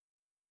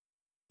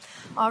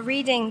Our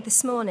reading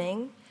this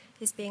morning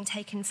is being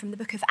taken from the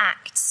book of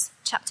Acts,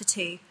 chapter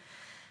 2,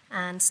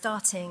 and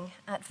starting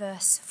at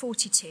verse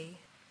 42.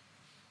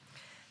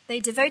 They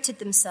devoted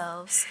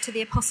themselves to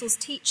the apostles'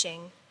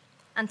 teaching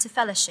and to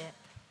fellowship,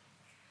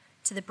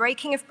 to the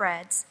breaking of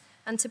bread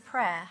and to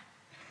prayer.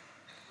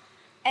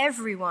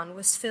 Everyone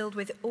was filled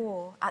with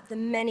awe at the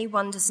many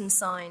wonders and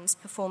signs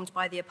performed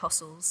by the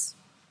apostles.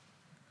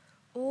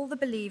 All the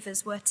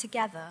believers were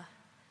together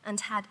and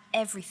had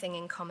everything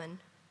in common.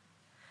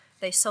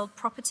 They sold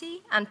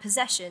property and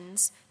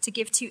possessions to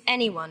give to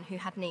anyone who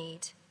had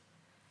need.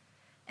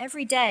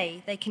 Every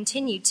day they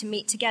continued to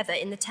meet together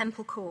in the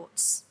temple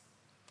courts.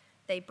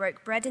 They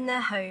broke bread in their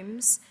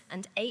homes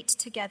and ate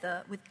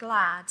together with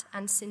glad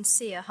and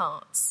sincere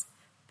hearts,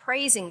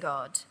 praising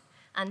God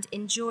and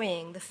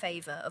enjoying the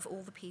favor of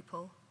all the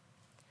people.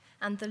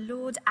 And the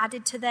Lord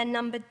added to their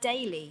number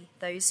daily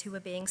those who were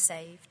being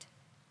saved.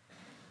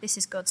 This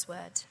is God's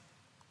word.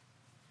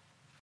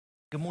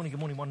 Good morning,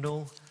 one and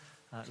all.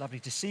 Lovely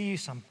to see you.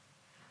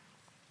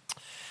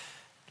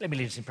 Let me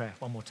lead us in prayer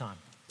one more time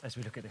as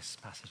we look at this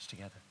passage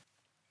together.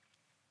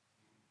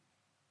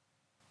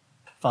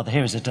 Father,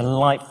 here is a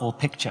delightful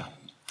picture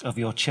of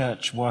your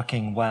church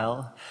working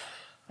well.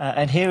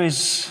 And here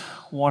is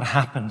what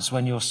happens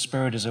when your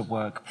Spirit is at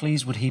work.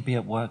 Please would he be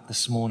at work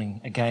this morning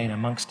again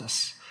amongst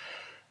us.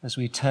 As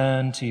we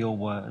turn to your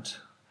word,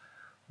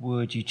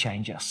 would you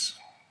change us?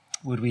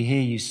 Would we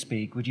hear you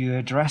speak? Would you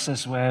address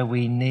us where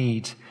we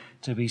need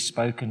to be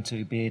spoken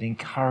to, be it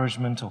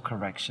encouragement or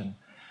correction,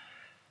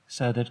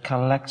 so that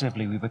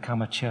collectively we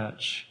become a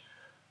church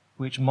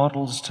which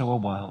models to a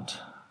world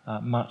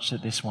much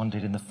that this one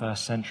did in the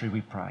first century,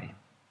 we pray.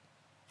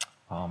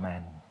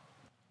 Amen.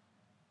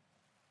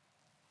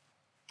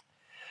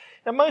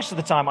 Now, most of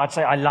the time I'd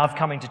say I love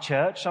coming to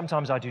church.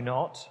 Sometimes I do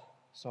not.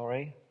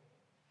 Sorry.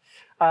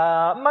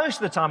 Most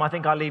of the time I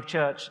think I leave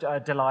church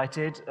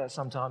delighted.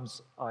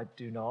 Sometimes I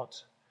do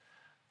not.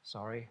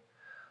 Sorry.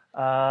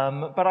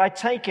 But I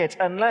take it,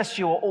 unless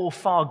you're all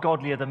far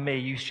godlier than me,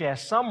 you share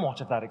somewhat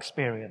of that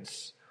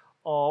experience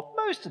of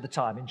most of the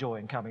time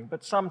enjoying coming,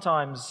 but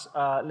sometimes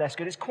less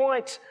good. It's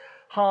quite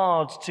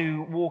hard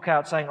to walk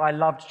out saying, I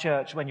loved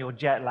church, when you're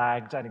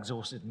jet-lagged and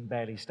exhausted and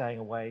barely staying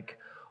awake,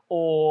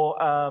 or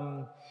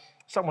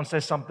someone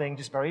says something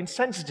just very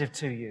insensitive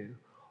to you,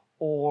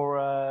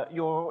 or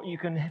you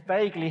can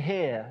vaguely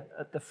hear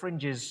at the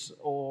fringes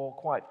or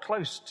quite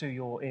close to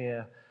your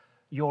ear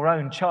your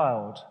own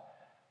child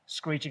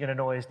screeching at a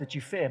noise that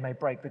you fear may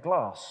break the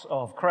glass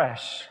of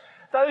creche.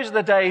 Those are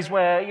the days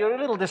where you're a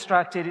little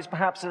distracted. It's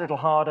perhaps a little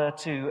harder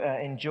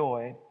to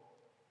enjoy.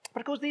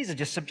 But of course, these are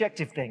just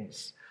subjective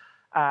things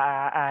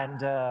and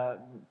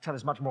tell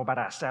us much more about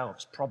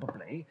ourselves,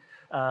 probably,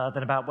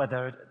 than about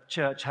whether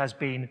church has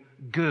been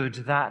good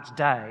that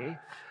day.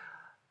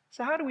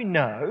 So how do we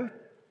know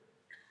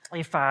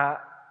if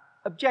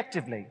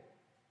objectively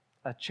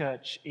a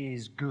church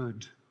is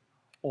good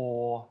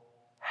or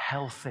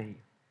healthy?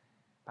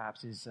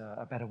 Perhaps is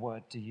a better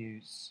word to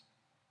use.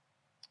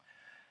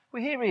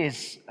 Well, here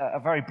is a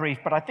very brief,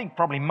 but I think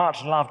probably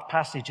much loved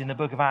passage in the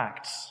book of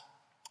Acts,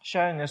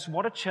 showing us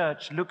what a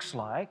church looks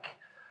like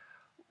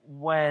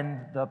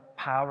when the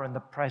power and the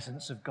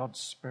presence of God's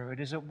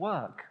Spirit is at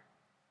work.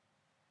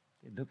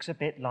 It looks a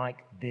bit like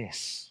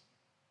this.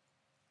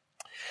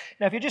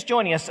 Now, if you're just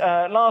joining us,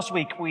 last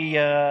week we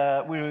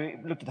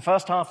looked at the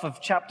first half of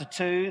chapter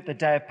 2, the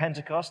day of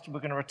Pentecost.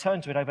 We're going to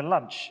return to it over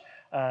lunch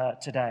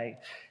today.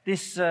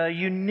 This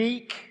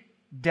unique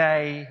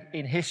day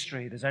in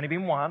history, there's only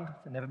been one,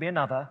 there'll never be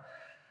another,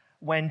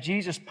 when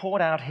Jesus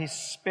poured out his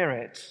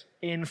Spirit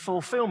in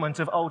fulfillment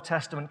of Old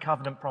Testament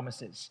covenant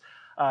promises.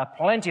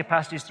 Plenty of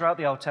passages throughout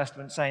the Old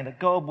Testament saying that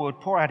God would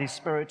pour out his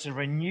Spirit to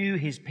renew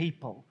his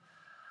people.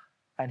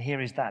 And here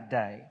is that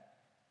day.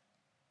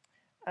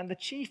 And the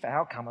chief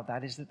outcome of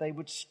that is that they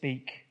would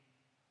speak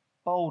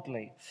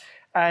boldly.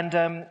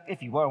 And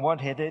if you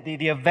weren't here,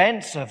 the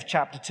events of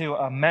chapter 2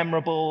 are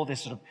memorable.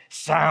 This sort of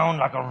sound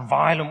like a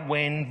violent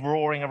wind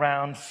roaring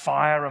around,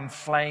 fire and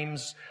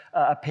flames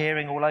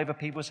appearing all over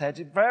people's heads.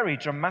 It's very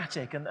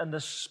dramatic, and the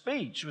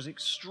speech was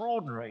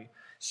extraordinary.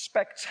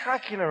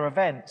 Spectacular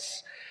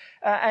events.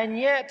 And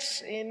yet,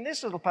 in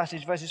this little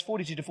passage, verses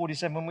 42 to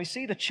 47, when we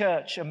see the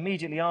church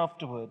immediately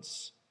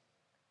afterwards,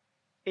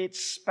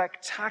 it's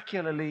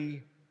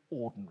spectacularly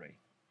ordinary.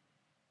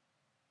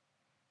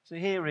 So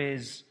here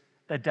is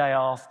the day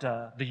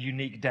after the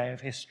unique day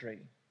of history.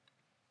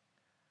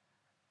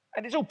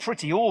 And it's all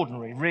pretty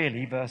ordinary,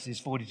 really, verses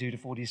 42 to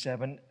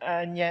 47,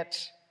 and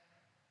yet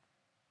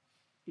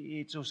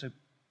it's also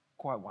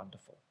quite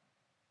wonderful.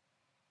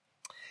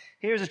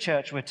 Here's a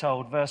church, we're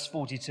told, verse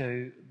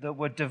 42, that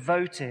were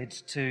devoted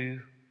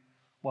to,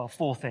 well,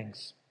 4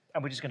 things.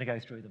 And we're just going to go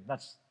through them.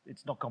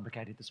 It's not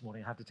complicated this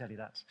morning, I have to tell you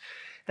that.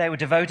 They were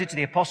devoted to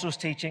the apostles'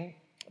 teaching.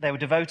 They were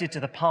devoted to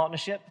the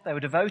partnership. They were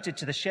devoted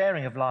to the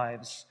sharing of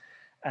lives.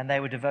 And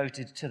they were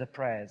devoted to the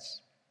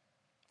prayers.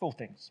 4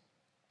 things.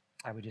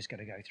 And we're just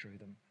going to go through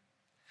them.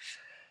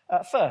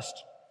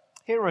 First,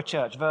 here are a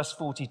church, verse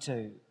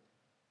 42.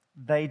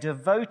 They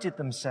devoted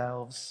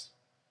themselves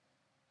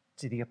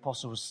to the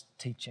apostles'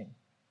 teaching.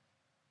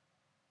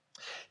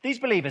 These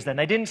believers then,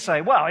 they didn't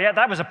say, well, yeah,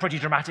 that was a pretty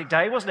dramatic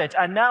day, wasn't it?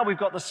 And now we've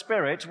got the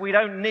Spirit, we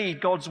don't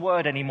need God's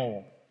word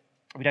anymore.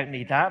 We don't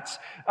need that.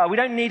 We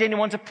don't need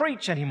anyone to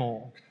preach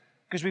anymore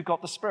because we've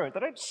got the Spirit. They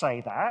don't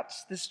say that.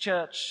 This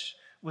church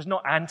was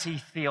not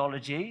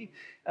anti-theology.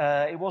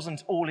 It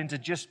wasn't all into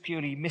just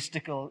purely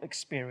mystical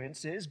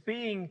experiences.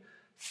 Being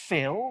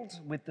filled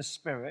with the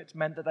Spirit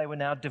meant that they were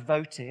now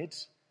devoted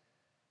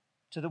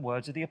to the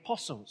words of the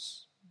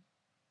apostles,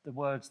 the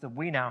words that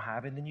we now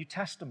have in the New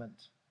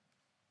Testament.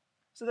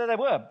 So there they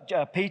were.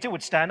 Peter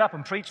would stand up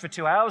and preach for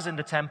 2 hours in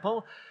the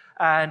temple,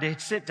 and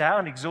he'd sit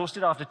down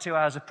exhausted after 2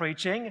 hours of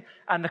preaching,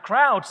 and the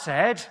crowd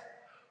said,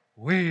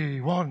 "We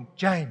want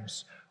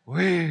James.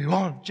 We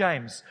want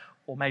James."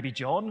 Or maybe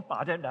John, but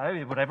I don't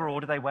know, whatever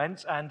order they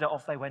went, and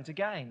off they went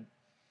again.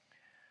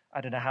 I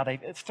don't know how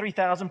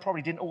 3,000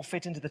 probably didn't all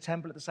fit into the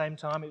temple at the same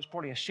time. It was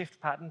probably a shift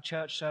pattern,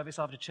 church service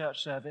after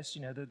church service,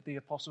 the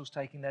apostles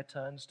taking their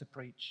turns to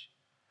preach.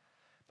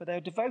 But they were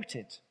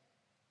devoted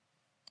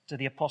to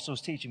the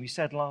apostles' teaching. We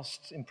said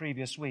in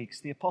previous weeks,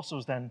 the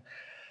apostles then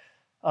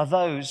are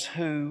those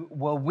who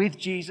were with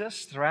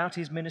Jesus throughout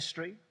his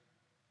ministry,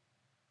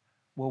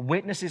 were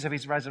witnesses of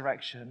his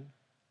resurrection,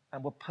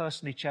 and were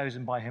personally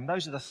chosen by him.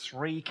 Those are the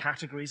three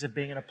categories of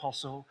being an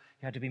apostle.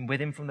 You had to have been with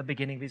him from the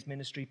beginning of his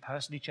ministry,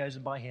 personally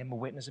chosen by him, a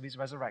witness of his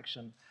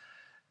resurrection.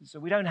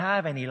 So we don't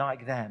have any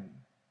like them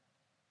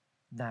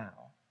now,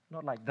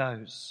 not like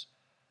those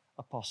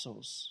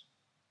apostles.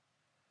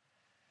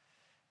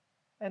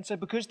 And so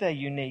because they're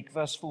unique,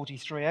 verse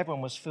 43,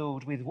 everyone was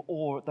filled with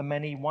awe at the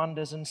many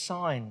wonders and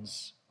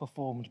signs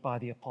performed by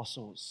the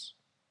apostles.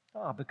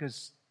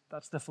 Because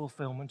that's the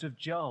fulfillment of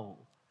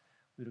Joel.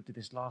 We looked at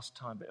this last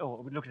time,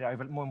 we looked at it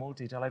over more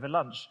detail over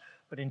lunch.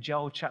 But in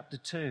Joel chapter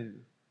 2,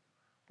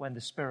 when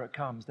the Spirit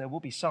comes, there will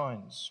be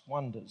signs,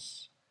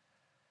 wonders.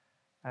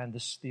 And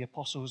the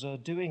apostles are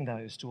doing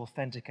those to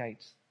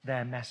authenticate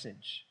their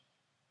message.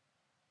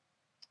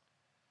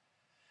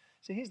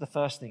 So here's the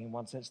first thing in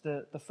one sense,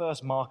 the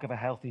first mark of a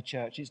healthy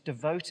church. It's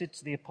devoted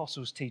to the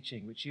apostles'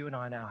 teaching, which you and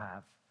I now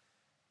have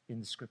in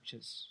the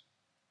Scriptures.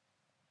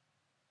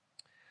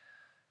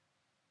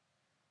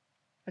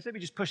 Let me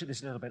just push at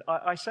this a little bit.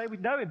 I say with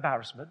no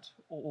embarrassment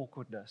or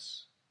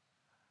awkwardness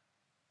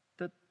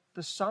that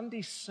the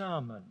Sunday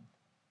sermon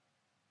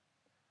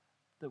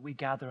that we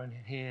gather and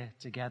hear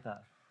together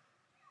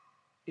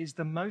is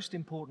the most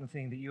important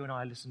thing that you and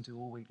I listen to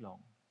all week long.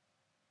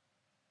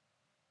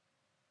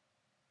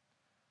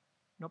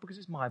 Not because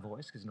it's my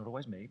voice, because it's not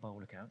always me, by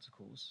all accounts, of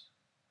course.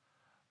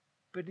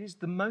 But it is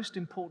the most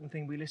important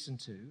thing we listen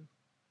to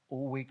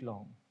all week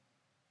long.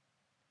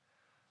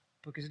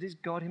 Because it is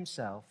God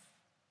himself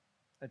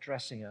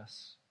addressing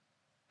us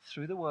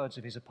through the words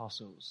of his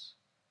apostles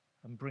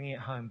and bringing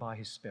it home by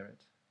his Spirit.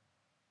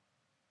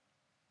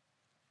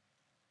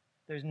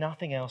 There's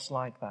nothing else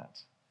like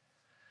that.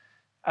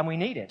 And we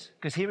need it,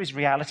 because here is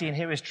reality and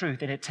here is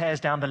truth, and it tears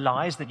down the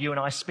lies that you and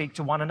I speak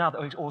to one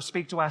another or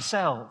speak to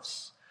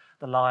ourselves.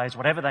 The lies,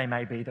 whatever they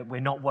may be, that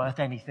we're not worth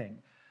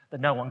anything, that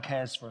no one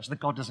cares for us, that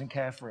God doesn't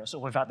care for us,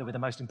 or in fact that we're the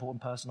most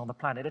important person on the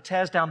planet. It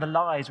tears down the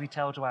lies we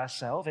tell to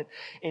ourselves.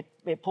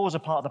 It pulls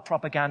apart the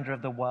propaganda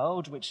of the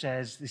world, which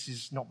says this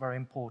is not very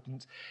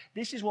important.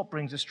 This is what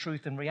brings us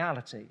truth and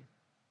reality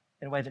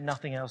in a way that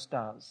nothing else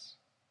does.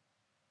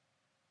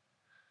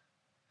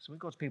 So when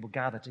God's people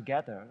gather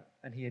together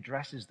and he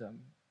addresses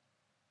them,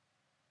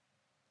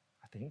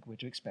 I think we're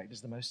to expect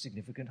it's the most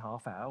significant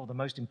half hour, or the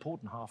most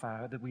important half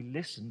hour that we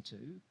listen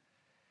to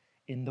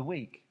in the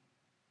week.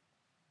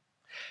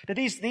 Now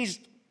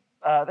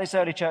this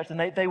early church,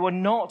 they were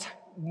not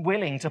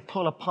willing to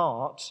pull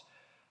apart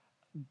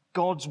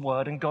God's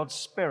word and God's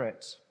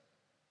Spirit.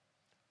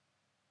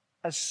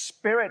 As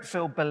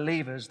Spirit-filled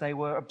believers, they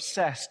were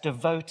obsessed,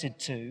 devoted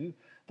to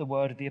the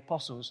word of the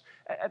apostles.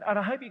 And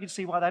I hope you can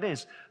see why that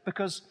is,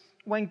 because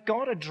when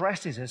God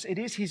addresses us, it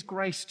is his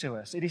grace to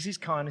us. It is his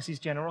kindness, his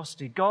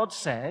generosity. God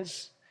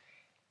says,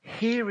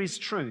 here is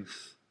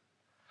truth.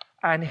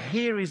 And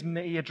here is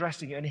me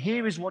addressing you. And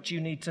here is what you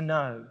need to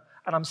know.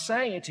 And I'm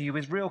saying it to you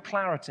with real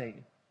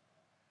clarity.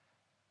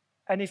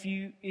 And if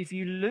you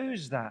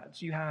lose that,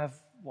 you have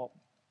what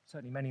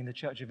certainly many in the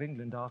Church of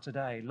England are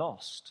today,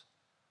 lost.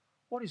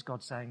 What is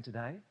God saying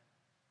today?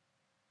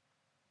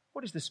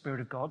 What is the Spirit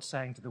of God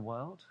saying to the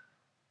world?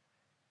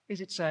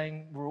 Is it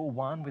saying we're all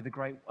one with the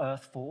great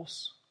earth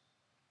force?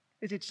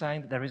 Is it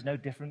saying that there is no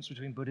difference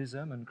between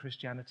Buddhism and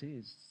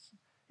Christianity?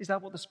 Is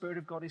that what the Spirit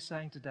of God is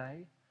saying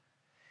today?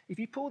 If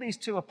you pull these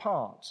two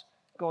apart,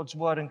 God's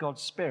word and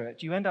God's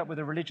Spirit, you end up with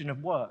a religion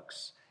of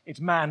works.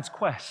 It's man's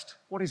quest.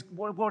 What is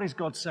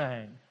God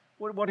saying?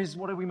 What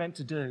are we meant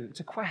to do? It's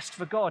a quest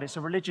for God. It's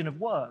a religion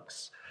of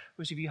works.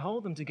 Whereas if you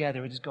hold them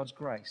together, it is God's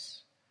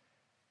grace.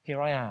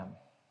 Here I am.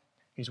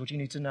 Here's what you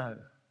need to know.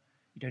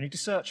 You don't need to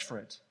search for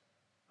it.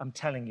 I'm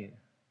telling you,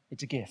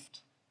 it's a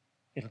gift.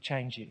 It'll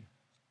change you.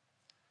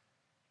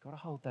 You've got to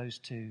hold those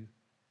two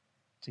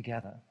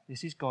together.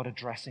 This is God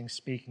addressing,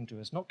 speaking to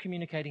us, not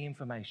communicating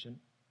information,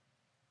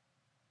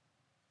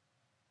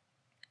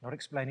 not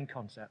explaining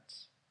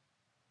concepts,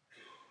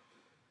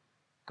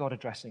 God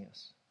addressing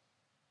us,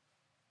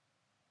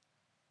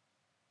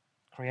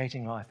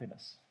 creating life in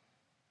us,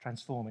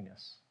 transforming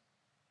us,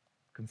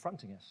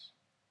 confronting us.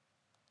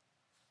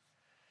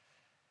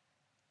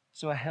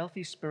 So a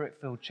healthy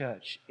Spirit-filled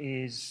church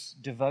is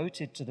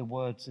devoted to the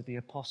words of the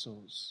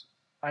apostles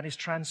and is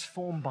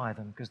transformed by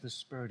them because the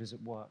Spirit is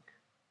at work.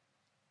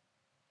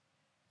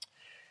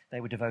 They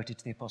were devoted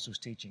to the apostles'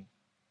 teaching.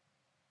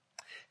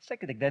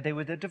 Second thing, they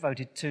were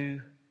devoted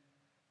to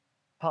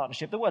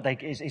partnership. The word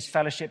is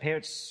fellowship here.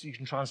 You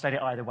can translate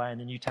it either way, and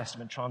the New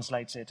Testament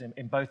translates it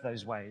in both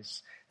those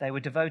ways. They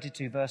were devoted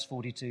to, verse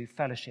 42,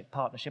 fellowship,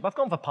 partnership. I've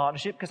gone for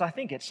partnership because I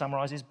think it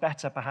summarizes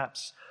better,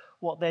 perhaps,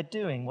 what they're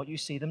doing, what you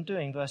see them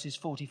doing, verses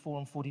 44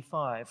 and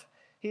 45.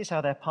 Here's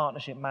how their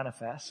partnership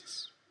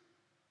manifests.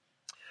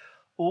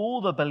 All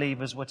the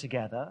believers were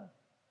together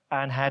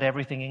and had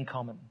everything in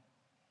common.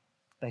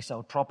 They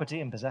sold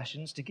property and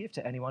possessions to give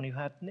to anyone who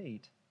had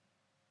need.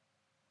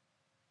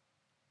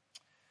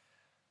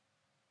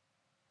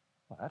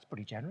 Well, that's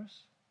pretty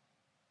generous.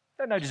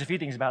 Don't notice a few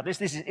things about this.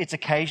 It's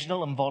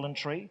occasional and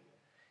voluntary.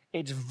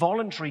 It's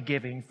voluntary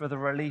giving for the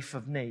relief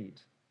of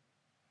need.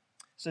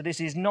 So this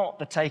is not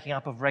the taking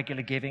up of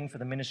regular giving for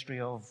the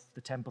ministry of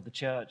the temple, the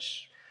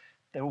church.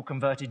 They're all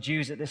converted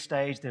Jews at this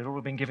stage. They've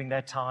all been giving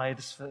their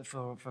tithes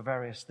for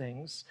various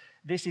things.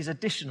 This is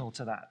additional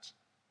to that.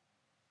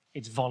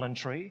 It's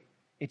voluntary.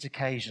 It's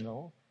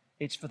occasional.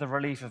 It's for the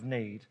relief of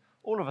need.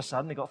 All of a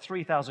sudden, they've got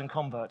 3,000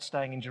 converts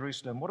staying in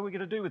Jerusalem. What are we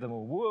going to do with them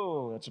all?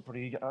 Whoa, that's a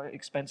pretty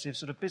expensive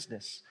sort of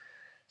business.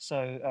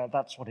 So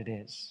that's what it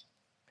is.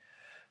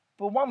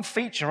 But one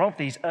feature of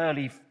these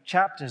early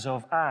chapters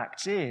of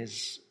Acts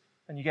is,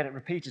 and you get it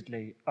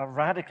repeatedly, a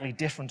radically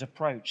different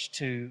approach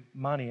to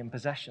money and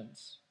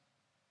possessions.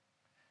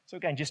 So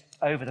again, just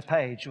over the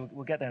page,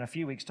 we'll get there in a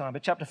few weeks' time,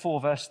 but chapter 4,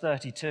 verse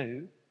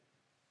 32,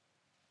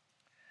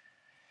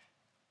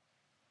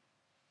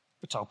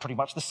 we're told pretty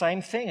much the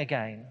same thing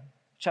again.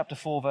 Chapter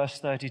 4, verse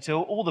 32,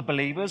 all the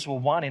believers were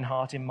one in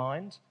heart and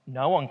mind.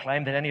 No one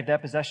claimed that any of their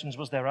possessions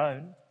was their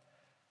own,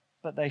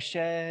 but they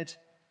shared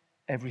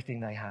everything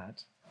they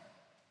had.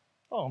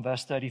 Oh, in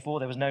verse 34,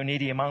 there was no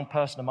needy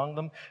person among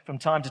them. From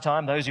time to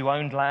time, those who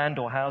owned land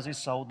or houses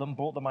sold them,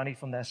 brought the money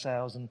from their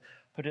sales, and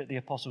put it at the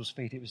apostles'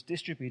 feet. It was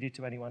distributed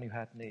to anyone who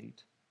had need.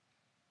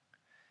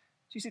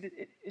 So you see,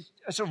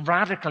 it's a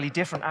radically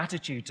different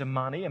attitude to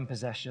money and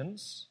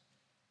possessions.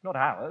 Not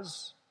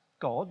ours,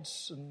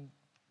 God's, and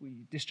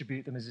we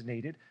distribute them as is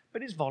needed.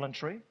 But it's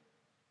voluntary.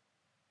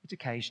 It's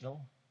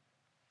occasional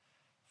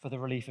for the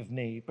relief of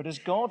need. But as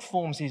God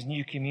forms his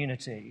new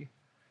community,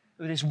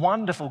 with this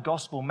wonderful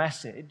gospel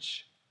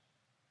message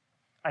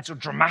and sort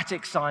of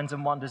dramatic signs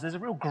and wonders, there's a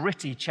real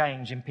gritty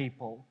change in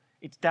people.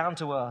 It's down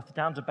to earth,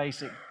 down to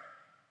basic.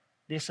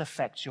 This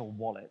affects your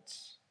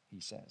wallets,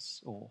 he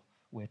says, or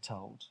we're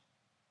told.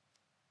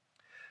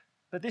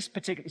 But this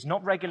particular, it's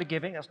not regular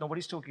giving. That's not what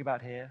he's talking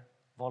about here.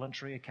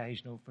 Voluntary,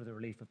 occasional for the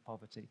relief of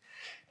poverty.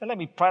 Now let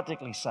me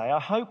practically say,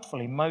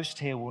 hopefully most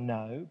here will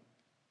know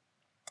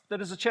that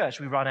as a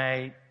church we run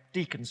a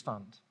deacons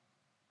fund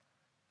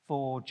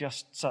for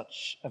just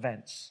such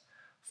events,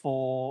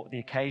 for the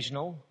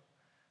occasional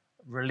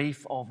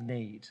relief of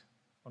need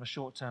on a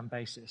short-term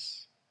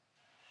basis.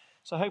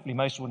 So hopefully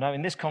most will know.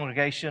 In this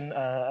congregation,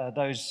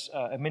 those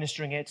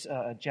administering it,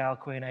 Jal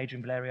Quinn,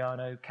 Adrian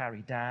Valeriano,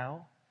 Carrie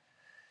Dow.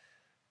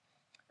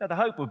 Now the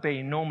hope would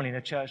be, normally in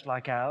a church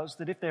like ours,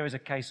 that if there is a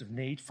case of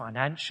need,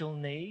 financial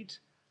need,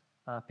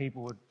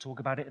 people would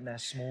talk about it in their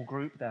small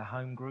group, their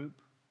home group,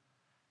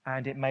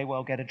 and it may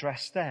well get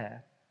addressed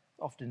there.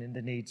 Often in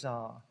the needs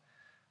are.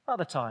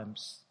 Other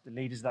times, the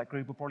leaders of that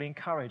group will probably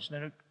encourage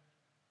and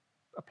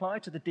apply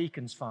to the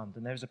deacons fund,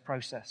 and there's a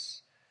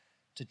process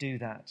to do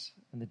that.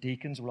 And the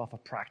deacons will offer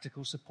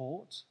practical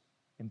support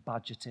in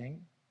budgeting.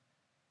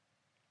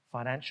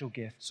 Financial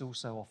gifts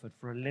also offered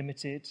for a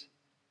limited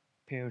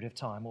period of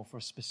time or for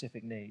a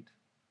specific need.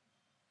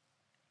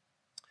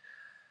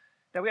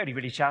 Now, we only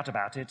really shout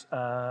about it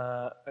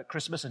at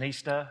Christmas and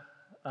Easter,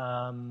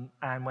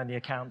 and when the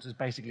account has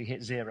basically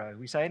hit zero.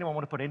 We say, anyone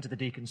want to put it into the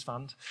deacons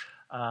fund?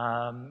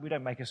 We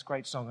don't make a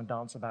great song and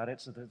dance about it,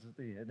 so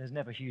there's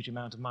never a huge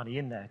amount of money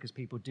in there because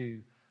people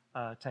do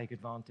take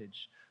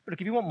advantage. But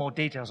look, if you want more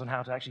details on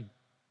how to actually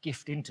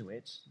gift into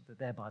it, they're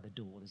there by the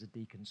door. There's a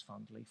deacons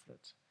fund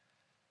leaflet.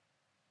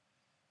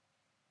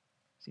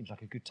 Seems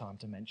like a good time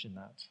to mention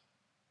that.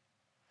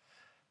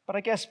 But I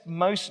guess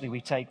mostly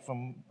we take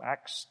from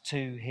Acts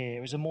 2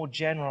 here is a more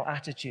general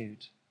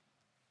attitude.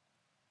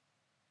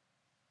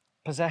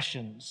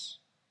 Possessions,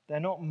 they're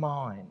not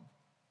mine.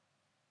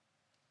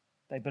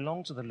 They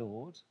belong to the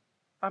Lord.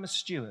 I'm a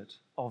steward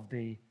of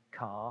the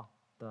car,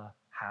 the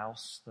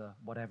house, the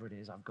whatever it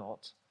is I've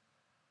got.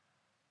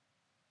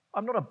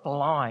 I'm not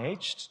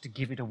obliged to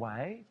give it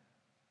away,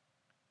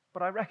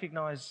 but I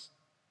recognize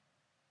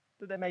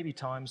that there may be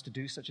times to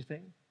do such a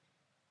thing.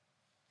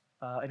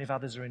 And if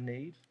others are in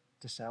need,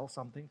 to sell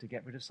something, to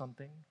get rid of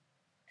something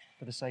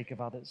for the sake of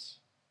others.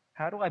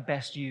 How do I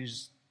best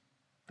use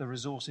the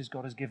resources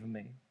God has given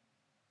me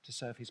to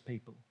serve his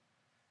people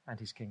and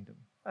his kingdom?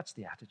 That's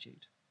the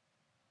attitude.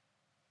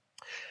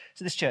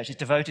 So this church is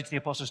devoted to the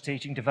apostles'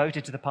 teaching,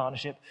 devoted to the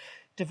partnership,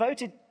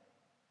 devoted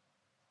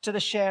to the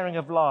sharing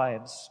of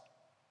lives.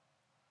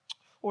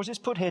 Or as it's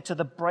put here, to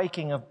the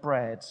breaking of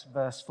bread,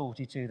 verse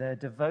 42. They're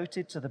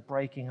devoted to the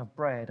breaking of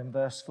bread. And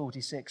verse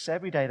 46,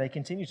 every day they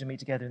continue to meet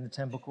together in the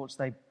temple courts.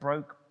 They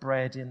broke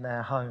bread in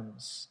their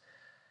homes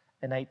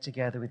and ate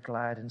together with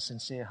glad and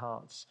sincere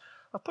hearts.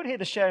 I've put here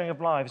the sharing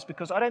of lives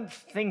because I don't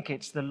think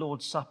it's the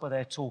Lord's Supper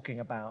they're talking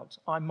about.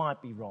 I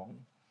might be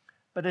wrong.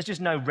 But there's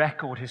just no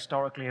record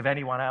historically of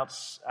anyone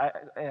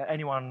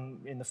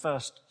in the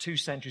first 2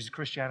 centuries of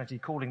Christianity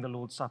calling the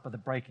Lord's Supper the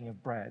breaking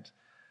of bread.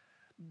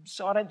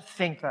 So I don't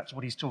think that's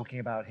what he's talking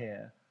about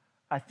here.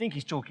 I think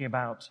he's talking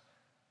about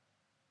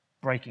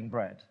breaking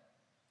bread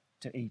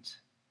to eat,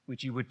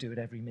 which you would do at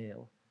every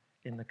meal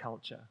in the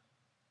culture.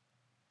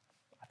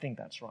 I think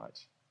that's right.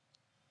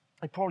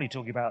 They're probably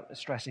talking about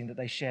stressing that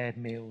they shared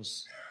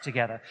meals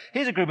together.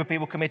 Here's a group of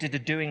people committed to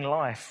doing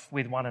life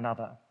with one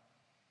another.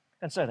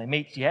 And so they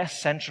meet,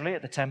 yes, centrally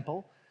at the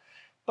temple,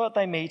 but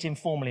they meet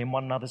informally in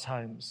one another's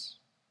homes.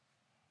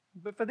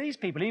 But for these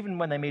people, even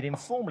when they meet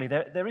informally,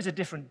 there is a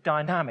different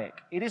dynamic.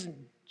 It isn't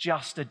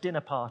just a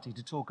dinner party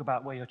to talk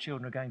about where your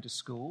children are going to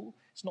school.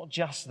 It's not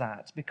just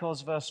that,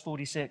 because verse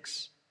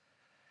 46,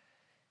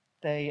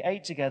 they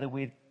ate together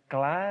with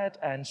glad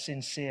and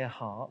sincere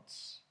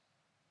hearts,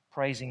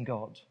 praising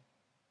God.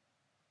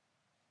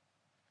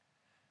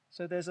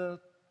 So there's a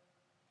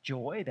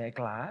joy, they're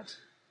glad.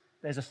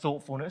 There's a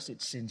thoughtfulness,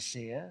 it's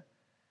sincere.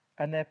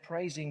 And they're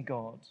praising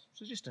God.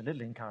 So just a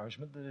little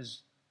encouragement that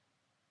as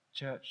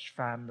church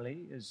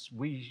family, as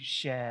we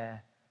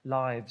share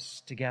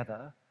lives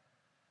together,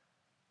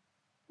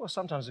 well,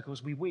 sometimes, of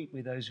course, we weep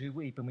with those who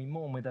weep, and we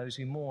mourn with those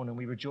who mourn, and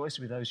we rejoice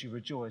with those who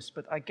rejoice.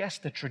 But I guess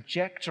the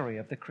trajectory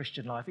of the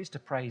Christian life is to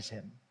praise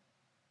him.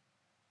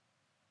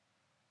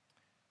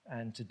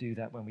 And to do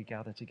that when we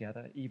gather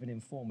together, even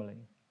informally.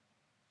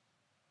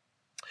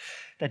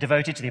 They're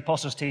devoted to the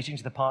apostles' teaching,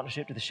 to the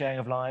partnership, to the sharing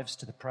of lives,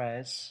 to the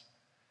prayers.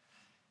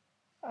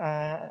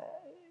 To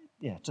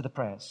the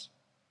prayers.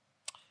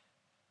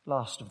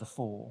 Last of the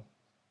 4.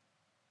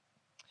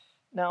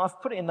 Now,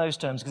 I've put it in those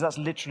terms because that's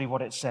literally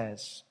what it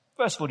says.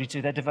 Verse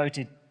 42, they're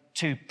devoted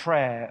to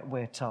prayer,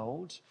 we're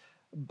told,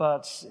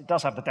 but it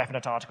does have the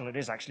definite article. It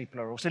is actually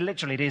plural. So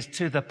literally it is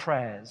to the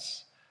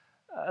prayers.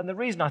 And the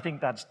reason I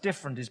think that's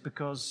different is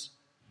because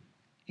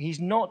he's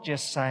not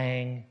just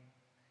saying,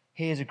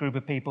 here's a group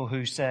of people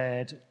who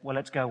said, well,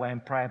 let's go away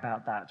and pray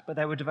about that. But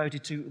they were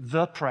devoted to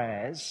the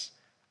prayers,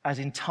 as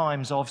in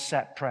times of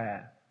set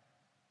prayer.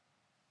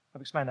 I've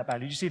explained that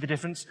badly. Did you see the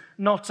difference?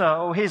 Not,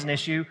 here's an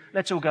issue,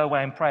 let's all go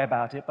away and pray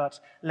about it, but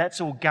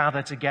let's all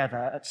gather together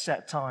at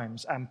set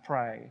times and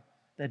pray.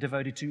 They're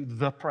devoted to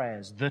the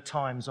prayers, the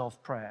times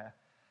of prayer,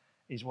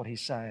 is what he's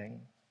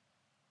saying.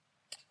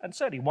 And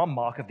certainly one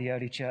mark of the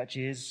early church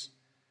is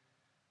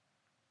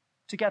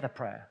together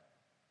prayer.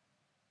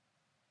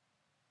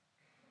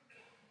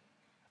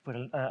 Put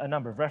a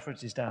number of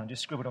references down,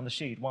 just scribbled on the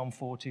sheet, 1,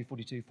 4, 2,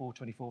 42, 4,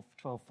 24,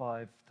 12,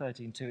 5,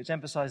 13, 2. It's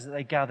emphasized that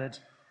they gathered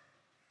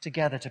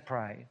together to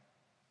pray.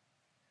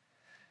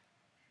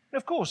 And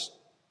of course,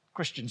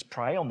 Christians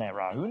pray on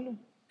their own,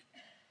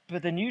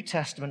 but the New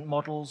Testament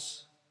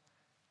models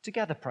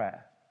together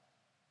prayer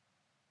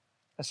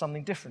as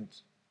something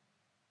different,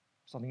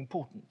 something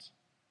important.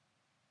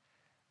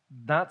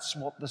 That's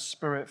what the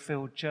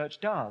Spirit-filled church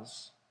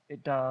does.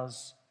 It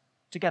does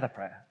together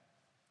prayer,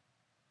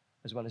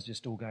 as well as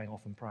just all going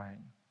off and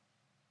praying.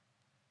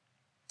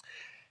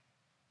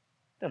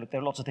 Now, look,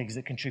 there are lots of things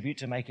that contribute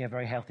to making a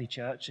very healthy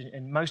church,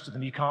 and most of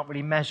them you can't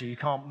really measure. You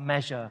can't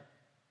measure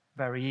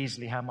very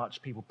easily how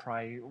much people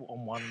pray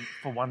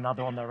for one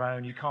another on their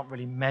own. You can't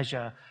really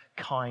measure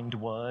kind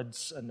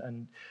words.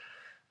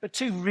 But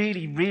 2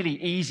 really, really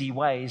easy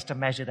ways to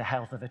measure the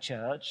health of a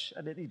church,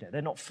 and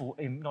they're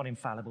not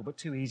infallible, but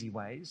 2 easy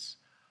ways.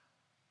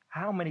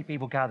 How many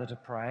people gather to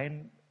pray,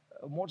 and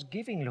what's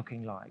giving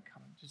looking like?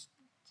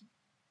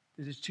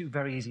 There's 2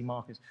 very easy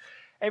markers.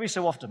 Every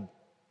so often,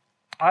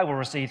 I will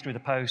receive through the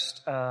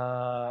post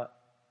a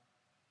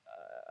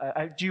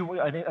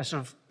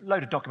sort of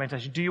load of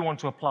documentation. Do you want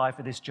to apply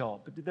for this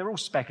job? They're all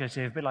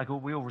speculative, a bit like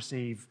we all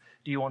receive,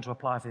 do you want to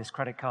apply for this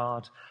credit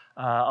card?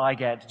 I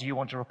get, do you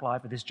want to apply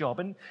for this job?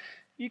 And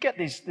you get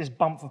this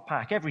bump of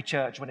pack. Every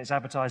church, when it's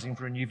advertising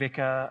for a new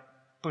vicar,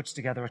 puts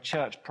together a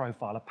church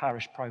profile, a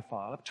parish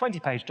profile, a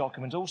 20-page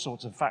document, all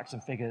sorts of facts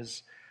and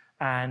figures,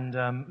 and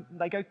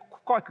they go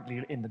quite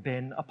quickly in the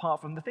bin,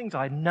 apart from the things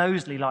I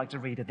nosily like to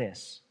read are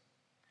this.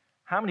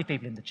 How many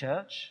people in the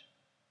church?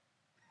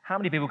 How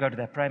many people go to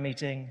their prayer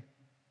meeting?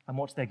 And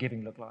what's their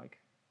giving look like?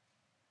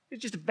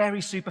 It's just a very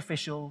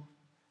superficial,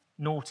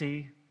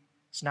 naughty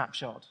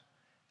snapshot.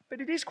 But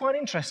it is quite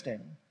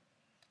interesting.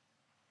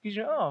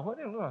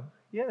 Because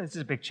yeah, this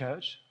is a big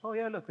church. Oh,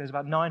 yeah, look, there's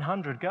about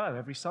 900 go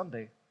every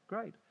Sunday.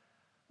 Great.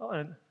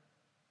 What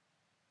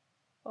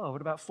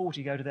about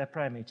 40 go to their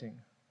prayer meeting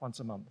once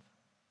a month?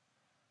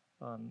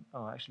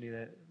 Actually,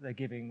 they're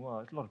giving,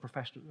 it's a lot of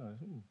professional.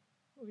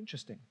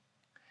 Interesting.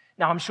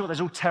 Now, I'm sure there's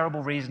all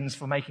terrible reasons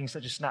for making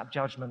such a snap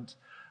judgment,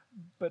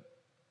 but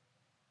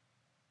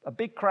A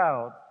big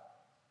crowd,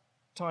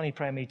 tiny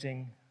prayer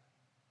meeting.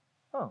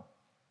 Oh,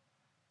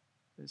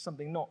 there's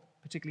something not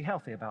particularly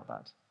healthy about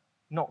that.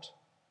 Not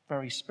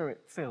very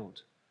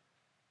spirit-filled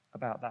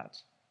about that.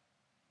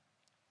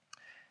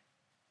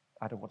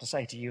 I don't know what to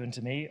say to you and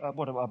to me.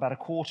 What about a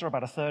quarter,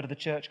 about a third of the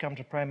church come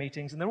to prayer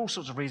meetings? And there are all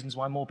sorts of reasons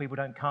why more people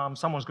don't come.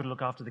 Someone's got to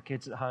look after the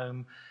kids at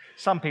home.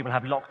 Some people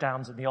have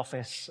lockdowns in the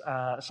office.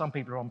 Some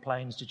people are on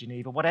planes to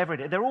Geneva. Whatever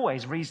it is, there are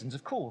always reasons,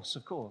 of course.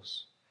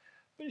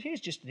 But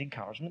here's just an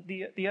encouragement.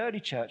 The early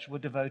church were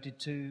devoted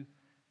to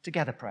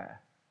together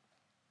prayer.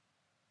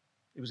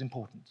 It was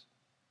important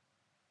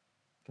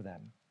for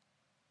them.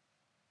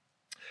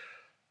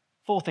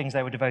 4 things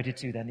they were devoted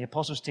to then: the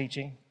apostles'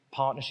 teaching,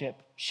 partnership,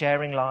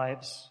 sharing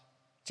lives,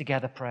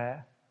 together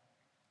prayer.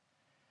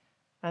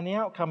 And the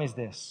outcome is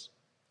this: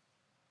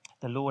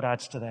 the Lord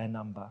adds to their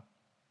number.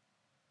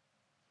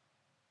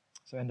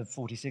 So end of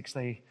 46,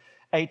 they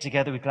ate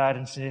together with glad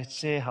and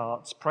sincere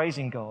hearts,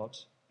 praising God,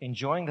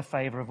 enjoying the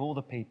favor of all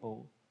the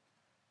people.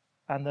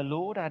 And the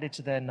Lord added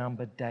to their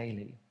number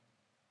daily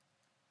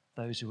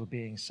those who were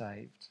being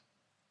saved.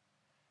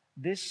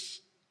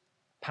 This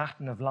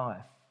pattern of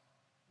life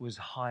was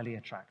highly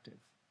attractive.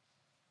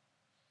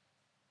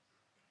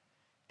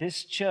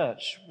 This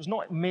church was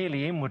not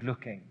merely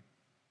inward-looking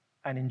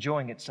and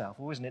enjoying itself.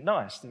 Well, isn't it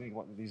nice?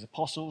 These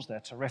apostles, they're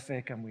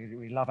terrific, and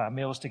we love our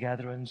meals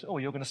together, and, oh,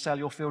 you're going to sell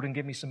your field and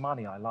give me some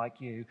money, I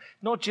like you.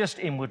 Not just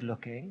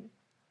inward-looking,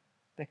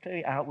 they're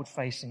clearly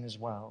outward-facing as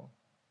well.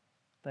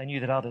 They knew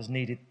that others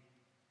needed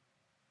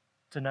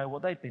to know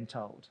what they'd been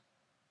told,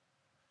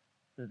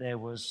 that there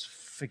was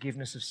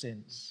forgiveness of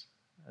sins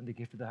and the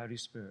gift of the Holy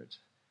Spirit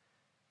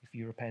if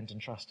you repent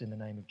and trust in the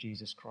name of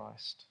Jesus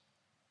Christ.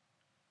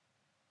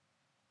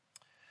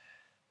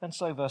 And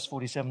so, verse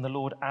 47, the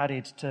Lord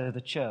added to the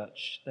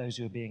church those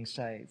who are being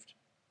saved,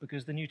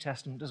 because the New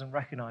Testament doesn't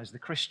recognize the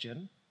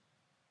Christian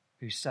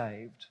who's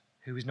saved,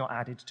 who is not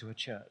added to a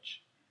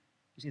church.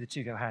 You see, the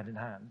two go hand in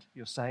hand.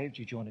 You're saved,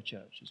 you join a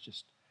church. It's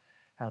just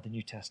how the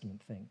New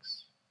Testament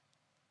thinks.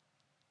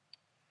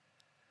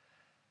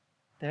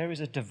 There is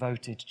a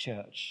devoted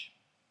church.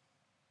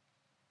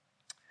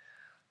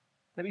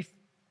 Let me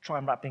try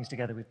and wrap things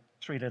together with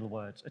 3 little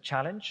words: a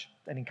challenge,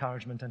 an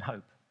encouragement, and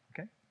hope.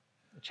 Okay?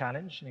 A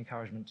challenge, an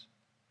encouragement,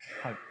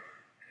 hope.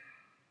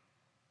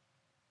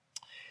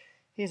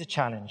 Here's a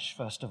challenge,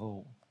 first of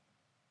all.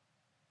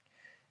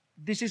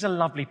 This is a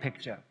lovely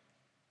picture.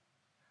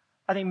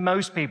 I think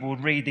most people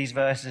would read these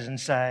verses and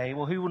say,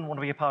 well, who wouldn't want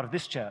to be a part of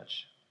this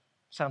church?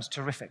 Sounds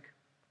terrific.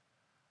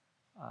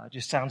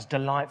 Just sounds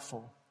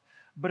delightful.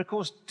 But of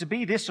course, to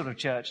be this sort of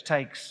church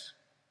takes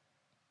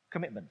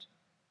commitment.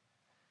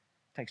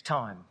 It takes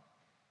time.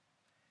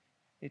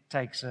 It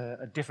takes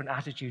a different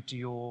attitude to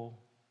your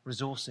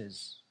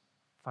resources,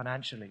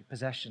 financially,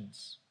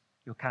 possessions,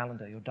 your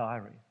calendar, your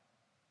diary.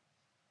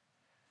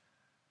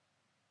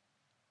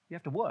 You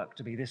have to work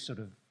to be this sort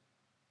of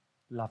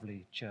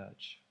lovely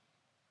church.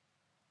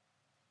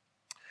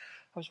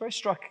 I was very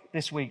struck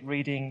this week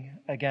reading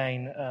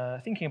again,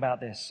 thinking about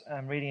this,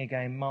 and reading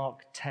again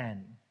Mark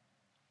 10.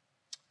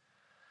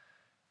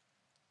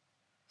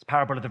 It's a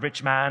parable of the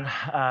rich man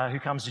who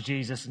comes to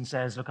Jesus and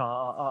says, look,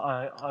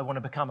 I want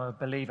to become a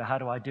believer. How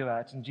do I do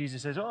it? And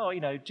Jesus says,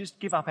 just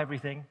give up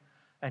everything.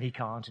 And he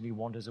can't, and he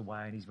wanders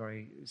away, and he's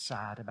very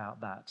sad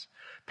about that.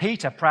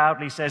 Peter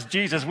proudly says,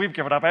 Jesus, we've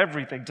given up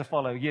everything to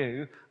follow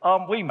you.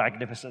 Aren't we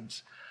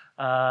magnificent?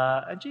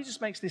 And Jesus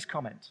makes this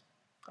comment.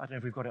 I don't know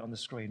if we've got it on the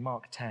screen.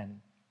 Mark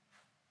 10.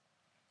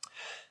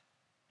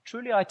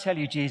 Truly I tell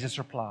you, Jesus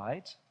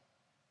replied,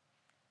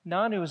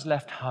 none who has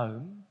left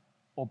home,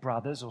 or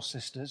brothers, or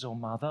sisters, or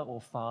mother,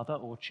 or father,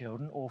 or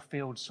children, or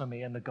fields for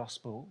me and the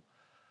gospel,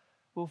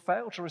 will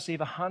fail to receive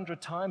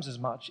 100 times as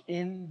much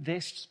in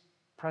this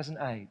present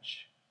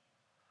age.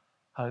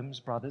 Homes,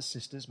 brothers,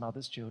 sisters,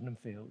 mothers, children, and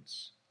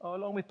fields,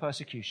 along with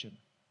persecution,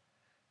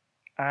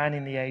 and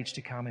in the age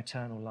to come,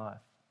 eternal life.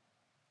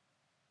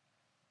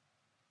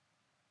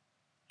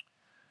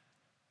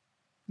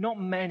 Not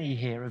many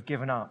here have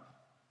given up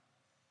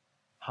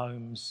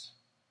homes,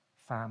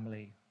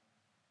 family,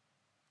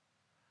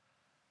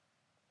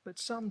 but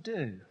some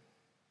do.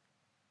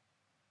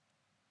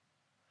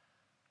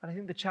 And I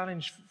think the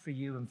challenge for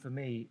you and for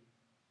me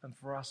and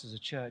for us as a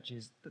church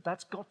is that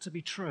that's got to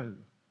be true.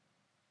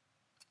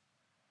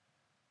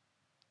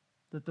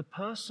 That the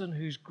person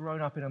who's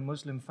grown up in a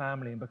Muslim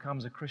family and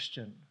becomes a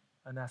Christian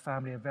and their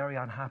family are very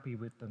unhappy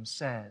with them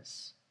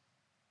says,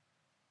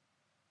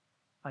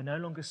 I no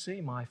longer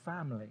see my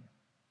family.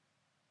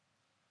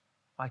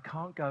 I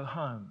can't go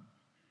home.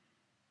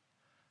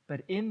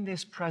 But in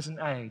this present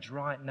age,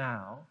 right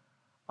now,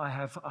 I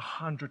have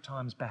 100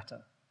 times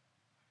better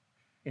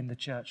in the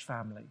church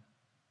family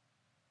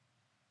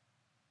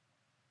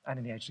and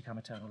in the age to come,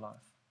 eternal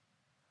life.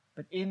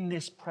 But in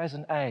this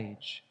present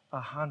age,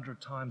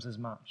 100 times as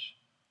much.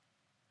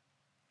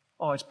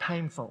 Oh, it's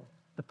painful,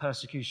 the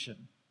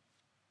persecution,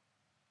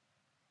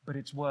 but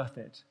it's worth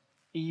it,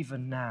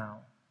 even now.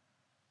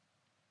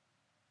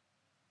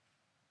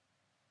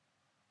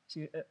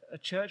 See, a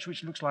church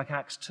which looks like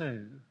Acts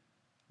 2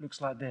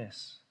 looks like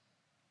this.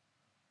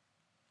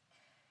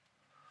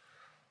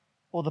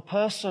 Or the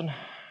person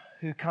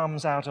who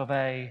comes out of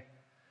a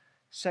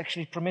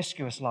sexually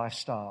promiscuous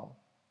lifestyle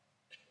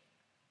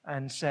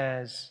and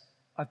says,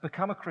 I've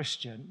become a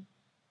Christian,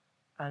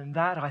 and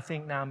that I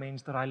think now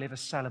means that I live a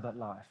celibate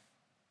life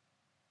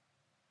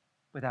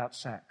without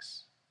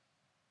sex.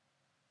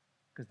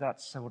 Because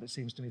that's what it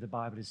seems to me the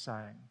Bible is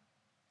saying.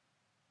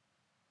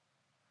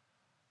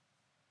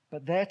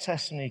 But their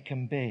testimony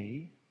can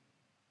be,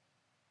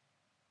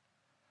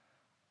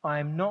 I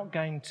am not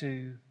going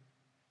to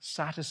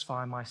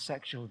satisfy my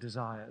sexual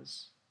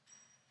desires,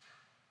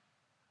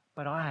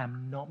 but I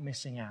am not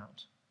missing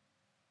out.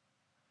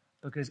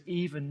 Because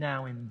even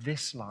now in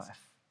this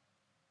life,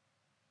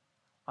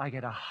 I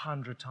get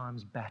 100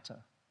 times better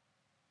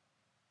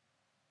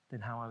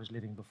than how I was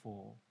living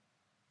before.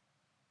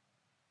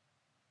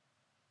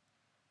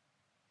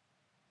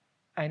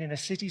 And in a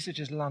city such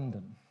as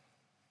London,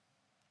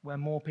 where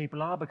more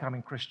people are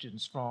becoming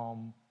Christians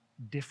from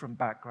different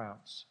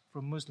backgrounds,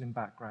 from Muslim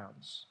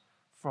backgrounds,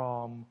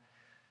 from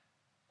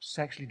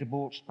sexually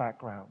debauched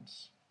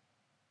backgrounds,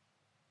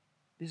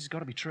 this has got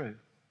to be true,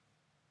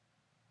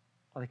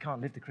 or they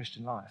can't live the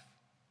Christian life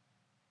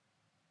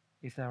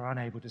if they're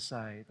unable to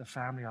say, the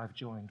family I've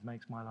joined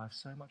makes my life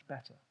so much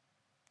better.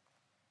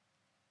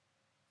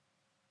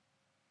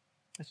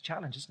 It's a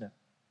challenge, isn't it,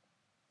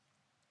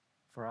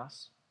 for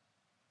us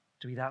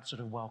to be that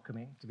sort of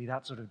welcoming, to be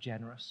that sort of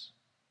generous.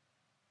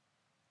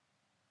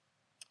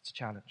 It's a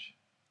challenge.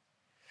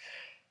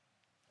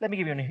 Let me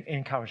give you an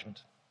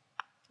encouragement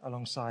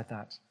alongside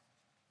that.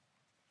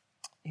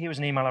 Here was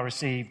an email I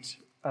received.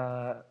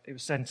 It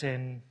was sent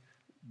in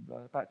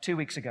about 2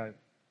 weeks ago.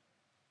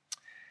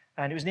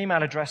 And it was an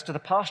email addressed to the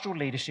pastoral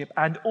leadership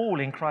and all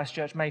in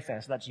Christchurch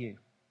Mayfair, so that's you.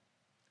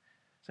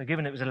 So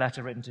given it was a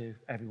letter written to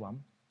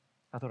everyone,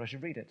 I thought I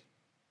should read it.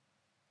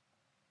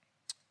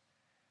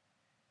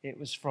 It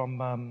was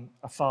from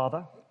a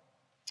father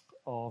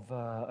of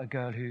a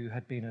girl who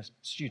had been a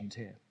student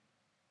here.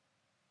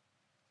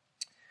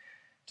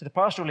 To the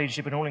pastoral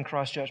leadership and all in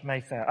Christchurch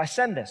Mayfair, I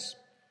send this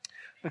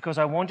because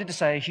I wanted to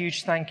say a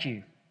huge thank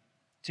you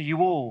to you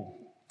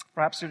all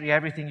for absolutely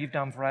everything you've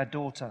done for our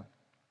daughter.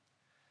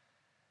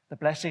 The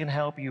blessing and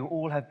help you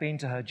all have been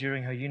to her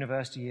during her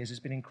university years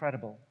has been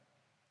incredible.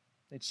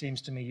 It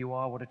seems to me you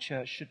are what a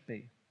church should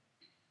be.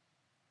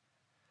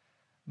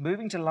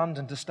 Moving to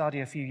London to study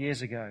a few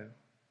years ago,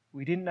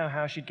 we didn't know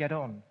how she'd get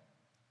on,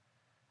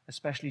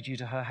 especially due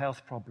to her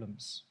health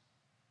problems.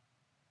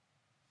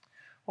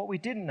 What we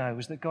didn't know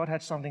was that God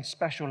had something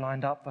special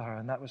lined up for her,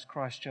 and that was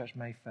Christchurch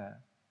Mayfair.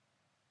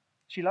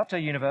 She loved her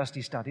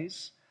university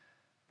studies,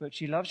 but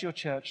she loves your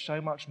church so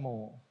much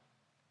more.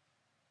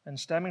 And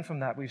stemming from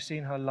that, we've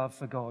seen her love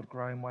for God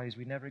grow in ways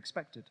we never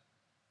expected.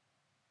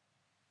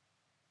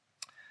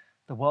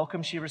 The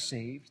welcome she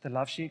received, the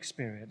love she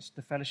experienced,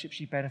 the fellowship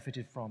she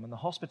benefited from, and the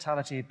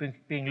hospitality of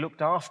being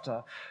looked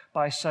after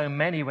by so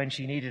many when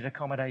she needed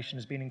accommodation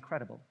has been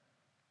incredible.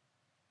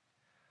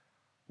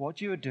 What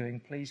you are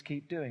doing, please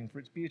keep doing, for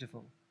it's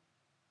beautiful.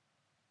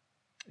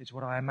 It's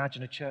what I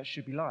imagine a church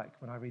should be like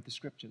when I read the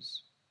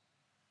scriptures.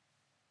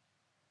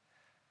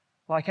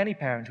 Like any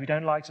parent, we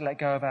don't like to let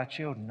go of our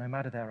children, no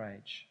matter their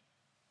age.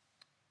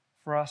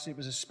 For us, it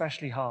was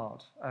especially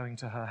hard owing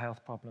to her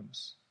health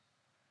problems.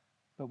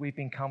 But we've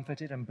been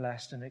comforted and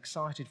blessed and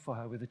excited for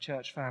her with the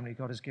church family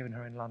God has given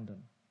her in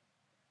London.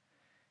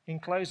 In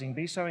closing,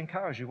 be so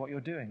encouraged with what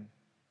you're doing.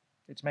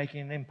 It's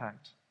making an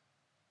impact.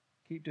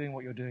 Keep doing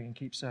what you're doing and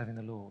keep serving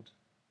the Lord.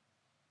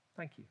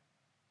 Thank you.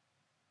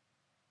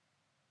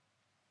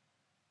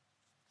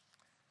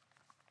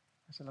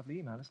 That's a lovely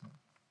email, isn't it?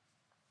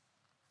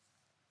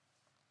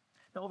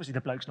 Now, obviously,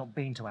 the bloke's not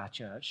been to our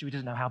church, so he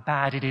doesn't know how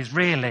bad it is,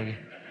 really.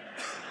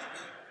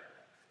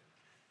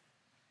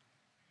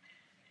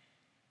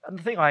 And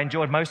the thing I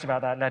enjoyed most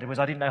about that letter was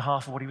I didn't know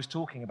half of what he was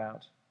talking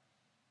about.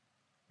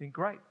 I think,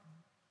 great,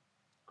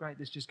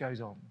 this just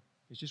goes on.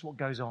 It's just what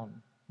goes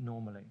on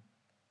normally.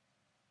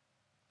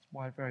 It's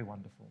why very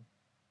wonderful.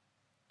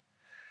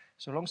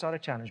 So alongside a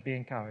challenge, be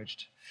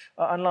encouraged.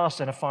 And last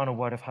then, a final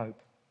word of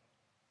hope.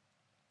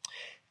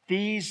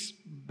 These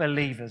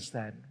believers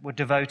then were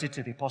devoted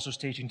to the apostles'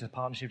 teaching, to the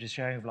partnership, to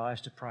sharing of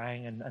lives, to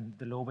praying, and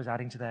the Lord was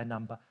adding to their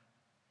number.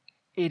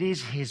 It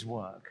is his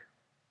work.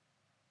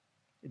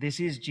 This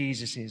is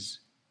Jesus'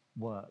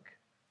 work.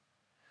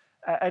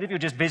 And if you're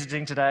just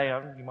visiting today,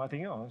 you might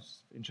think, oh,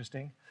 that's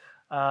interesting.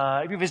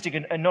 If you're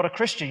visiting and not a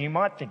Christian, you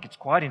might think it's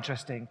quite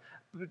interesting.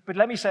 But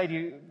let me say to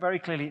you very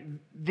clearly,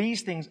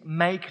 these things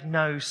make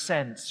no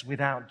sense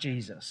without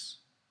Jesus.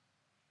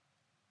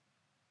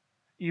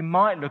 You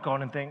might look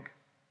on and think,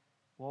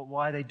 well,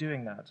 why are they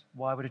doing that?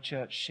 Why would a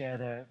church share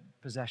their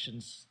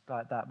possessions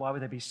like that? Why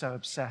would they be so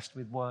obsessed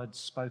with words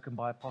spoken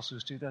by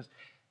apostles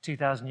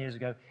 2,000 years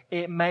ago?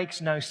 It makes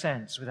no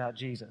sense without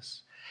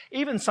Jesus.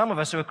 Even some of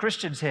us who are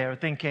Christians here are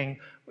thinking,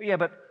 well, yeah,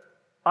 but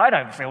I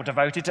don't feel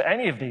devoted to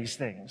any of these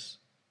things.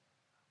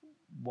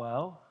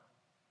 Well,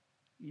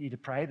 you need to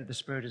pray that the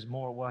Spirit is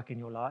more at work in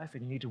your life,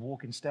 and you need to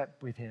walk in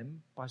step with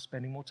him by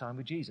spending more time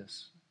with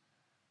Jesus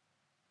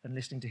and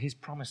listening to his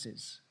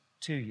promises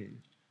to you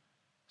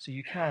so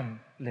you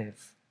can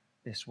live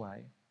this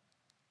way.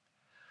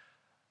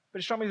 But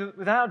it struck me that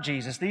without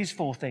Jesus, these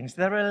four things,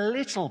 they're a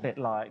little bit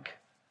like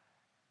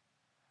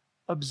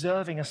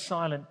observing a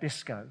silent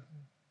disco.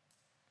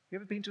 You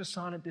ever been to a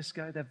silent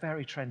disco? They're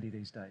very trendy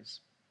these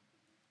days.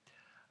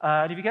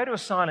 And if you go to a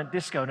silent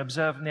disco and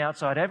observe from the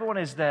outside, everyone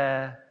is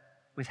there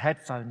with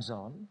headphones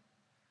on,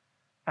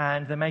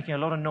 and they're making a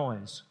lot of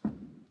noise.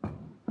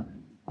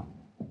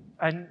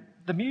 And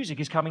the music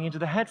is coming into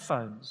the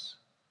headphones.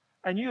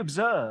 And you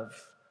observe,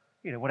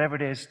 whatever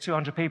it is,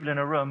 200 people in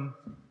a room,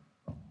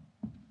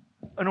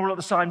 and all at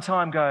the same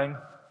time going,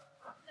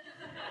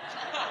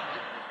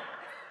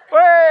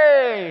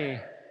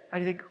 "Way!"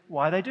 And you think,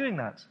 why are they doing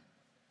that?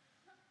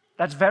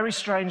 That's very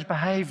strange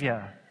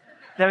behavior.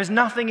 There is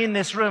nothing in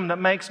this room that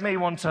makes me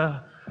want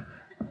to...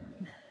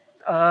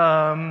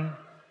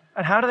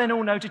 And how do they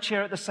all know to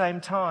cheer at the same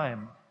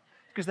time?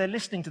 Because they're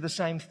listening to the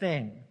same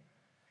thing.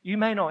 You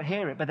may not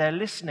hear it, but they're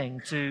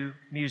listening to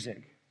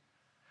music.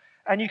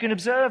 And you can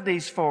observe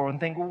these four and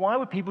think, well, why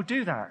would people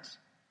do that?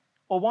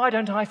 Or why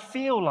don't I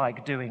feel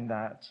like doing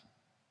that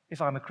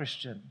if I'm a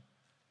Christian?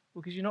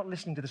 Well, because you're not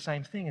listening to the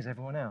same thing as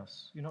everyone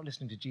else. You're not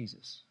listening to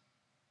Jesus.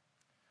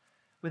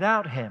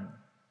 Without him,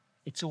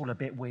 it's all a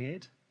bit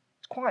weird.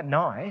 It's quite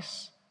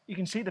nice. You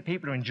can see that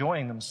people are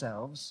enjoying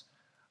themselves,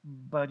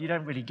 but you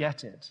don't really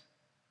get it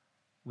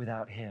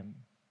without him.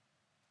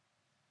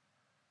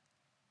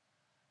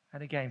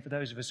 And again, for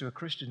those of us who are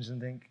Christians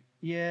and think,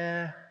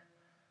 yeah,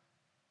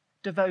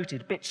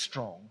 devoted, bit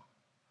strong.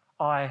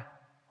 I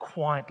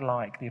quite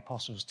like the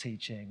apostles'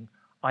 teaching.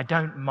 I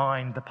don't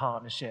mind the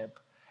partnership.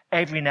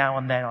 Every now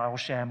and then I will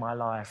share my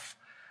life,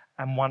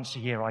 and once a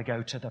year I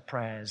go to the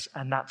prayers,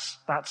 and that's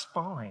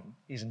fine,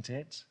 isn't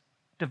it?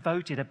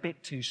 Devoted, a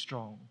bit too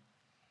strong.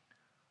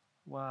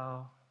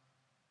 Well,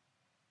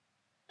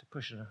 to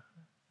push an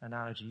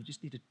analogy, you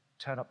just need to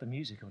turn up the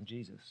music on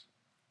Jesus.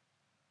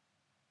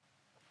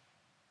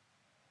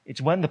 It's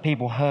when the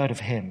people heard of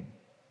him,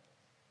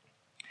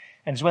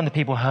 and it's when the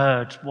people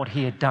heard what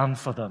he had done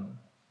for them,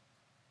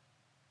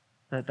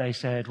 that they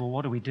said, well,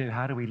 what do we do?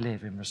 How do we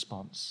live in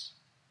response?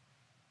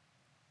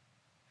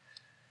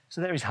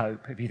 So there is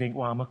hope if you think,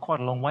 well, I'm quite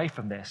a long way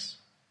from this.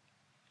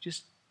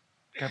 Just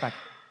go back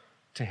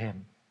to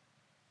him.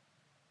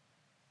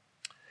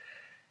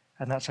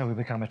 And that's how we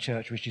become a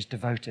church which is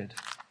devoted.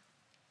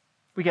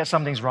 We get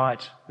some things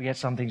right, we get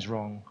some things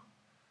wrong.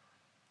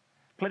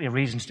 Plenty of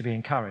reasons to be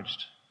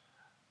encouraged.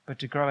 But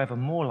to grow ever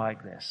more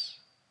like this,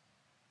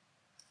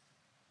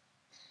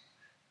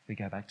 we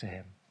go back to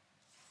him.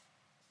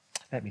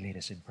 Let me lead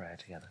us in prayer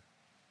together.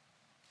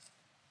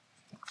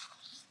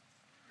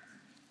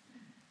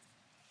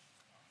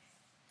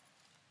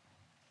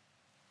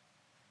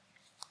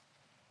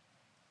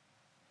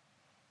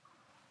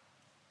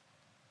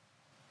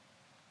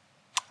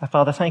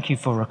 Father, thank you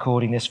for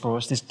recording this for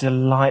us, this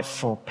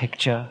delightful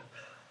picture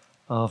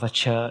of a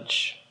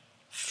church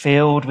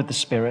filled with the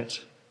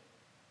Spirit,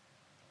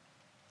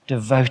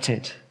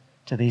 devoted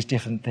to these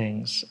different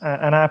things.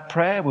 And our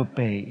prayer would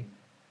be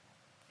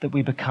that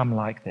we become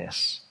like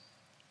this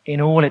in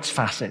all its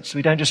facets.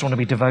 We don't just want to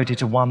be devoted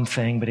to one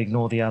thing but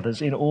ignore the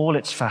others. In all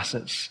its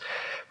facets,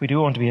 we do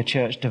want to be a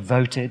church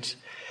devoted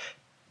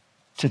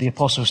to the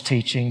apostles'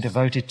 teaching,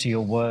 devoted to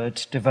your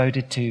word,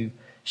 devoted to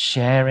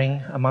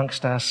sharing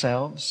amongst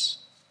ourselves,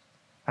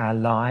 our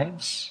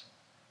lives,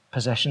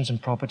 possessions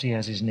and property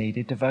as is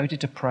needed,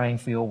 devoted to praying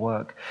for your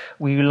work.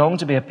 We long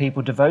to be a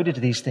people devoted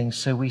to these things,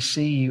 so we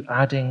see you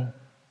adding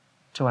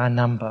to our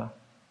number,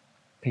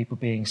 people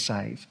being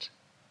saved.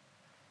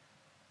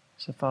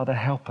 So, Father,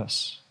 help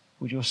us.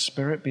 Would your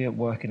Spirit be at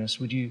work in us?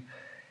 Would you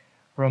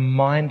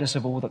remind us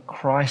of all that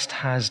Christ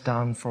has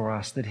done for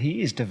us, that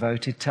he is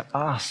devoted to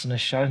us and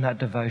has shown that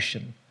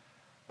devotion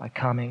by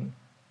coming,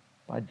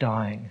 by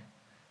dying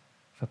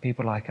for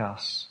people like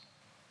us.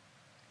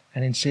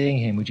 And in seeing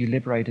him, would you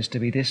liberate us to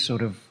be this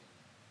sort of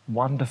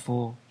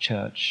wonderful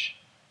church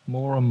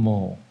more and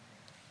more,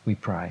 we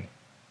pray.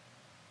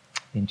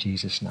 In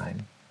Jesus'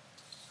 name,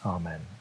 amen.